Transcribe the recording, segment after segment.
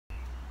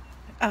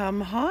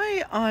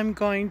Hi, I'm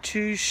going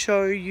to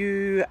show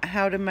you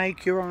how to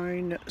make your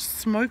own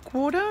smoke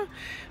water.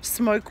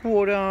 Smoke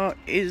water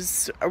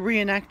is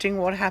reenacting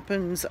what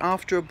happens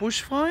after a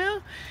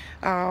bushfire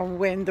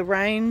when the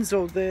rains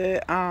or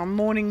the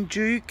morning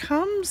dew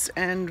comes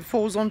and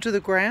falls onto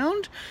the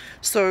ground.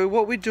 So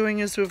what we're doing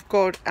is we've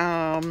got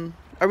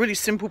a really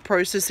simple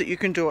process that you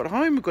can do at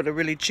home. We've got a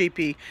really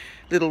cheapy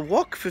little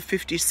wok for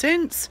 50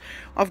 cents.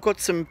 I've got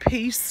some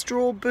pea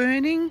straw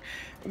burning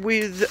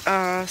with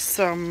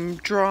some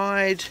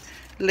dried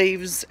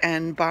leaves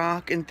and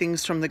bark and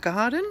things from the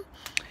garden.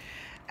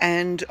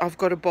 And I've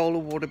got a bowl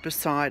of water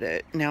beside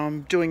it. Now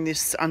I'm doing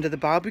this under the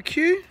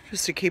barbecue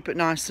just to keep it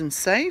nice and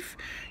safe.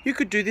 You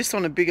could do this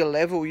on a bigger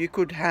level. You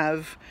could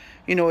have,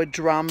 a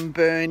drum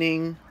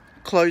burning,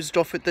 closed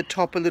off at the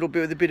top a little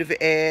bit with a bit of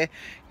air,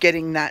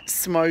 getting that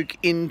smoke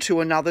into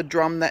another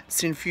drum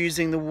that's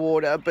infusing the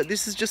water. But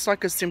this is just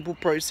like a simple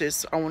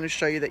process I want to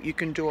show you that you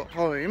can do at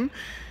home,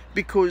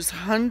 because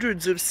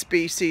hundreds of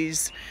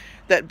species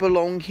that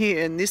belong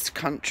here in this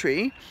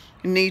country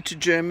need to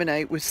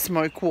germinate with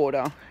smoke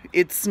water.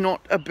 It's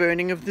not a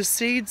burning of the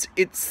seeds,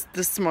 it's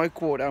the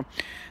smoke water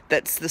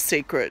that's the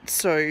secret.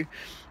 So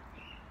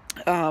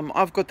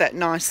I've got that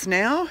nice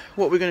now.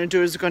 What we're going to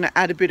do is we're going to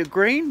add a bit of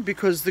green,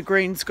 because the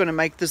green's going to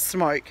make the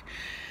smoke.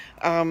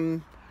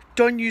 Don't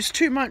use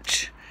too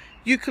much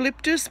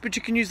eucalyptus, but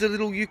you can use a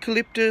little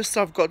eucalyptus.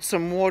 I've got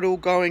some wattle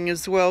going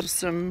as well,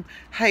 some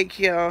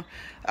hakea,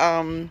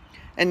 and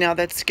now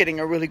that's getting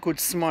a really good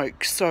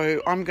smoke.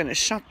 So I'm going to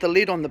shut the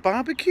lid on the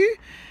barbecue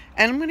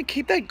and I'm going to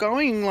keep that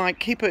going, like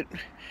keep it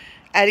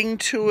adding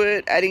to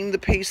it, adding the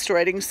pea straw,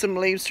 adding some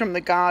leaves from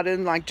the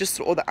garden,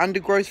 or the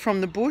undergrowth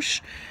from the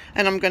bush.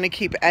 And I'm going to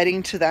keep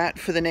adding to that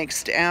for the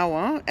next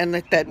hour and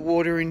let that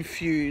water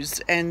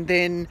infuse. And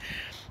then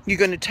you're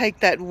going to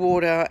take that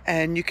water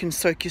and you can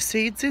soak your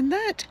seeds in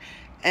that.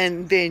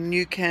 And then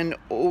you can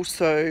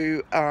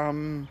also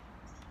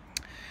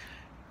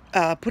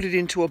put it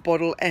into a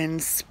bottle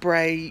and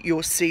spray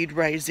your seed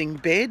raising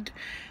bed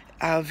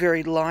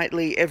very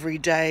lightly every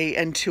day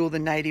until the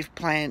native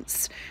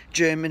plants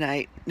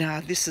germinate. Now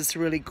this is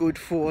really good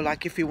for,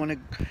 like, if you want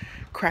to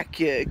crack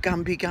your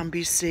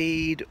gumby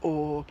seed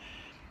or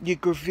your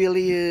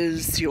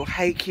grevilleas, your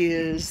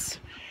hakeas.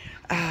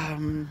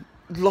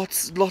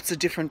 Lots of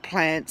different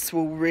plants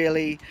will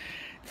really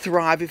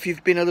thrive. If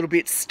you've been a little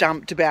bit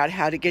stumped about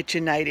how to get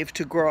your native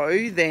to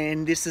grow,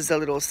 then this is a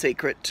little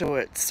secret to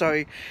it.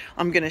 So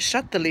I'm going to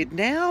shut the lid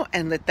now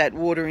and let that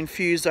water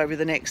infuse over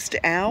the next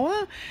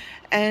hour.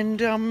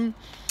 And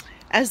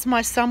as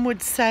my son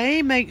would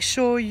say, make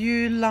sure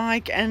you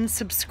like and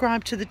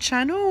subscribe to the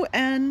channel,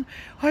 and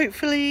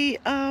hopefully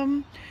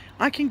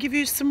I can give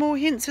you some more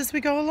hints as we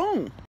go along.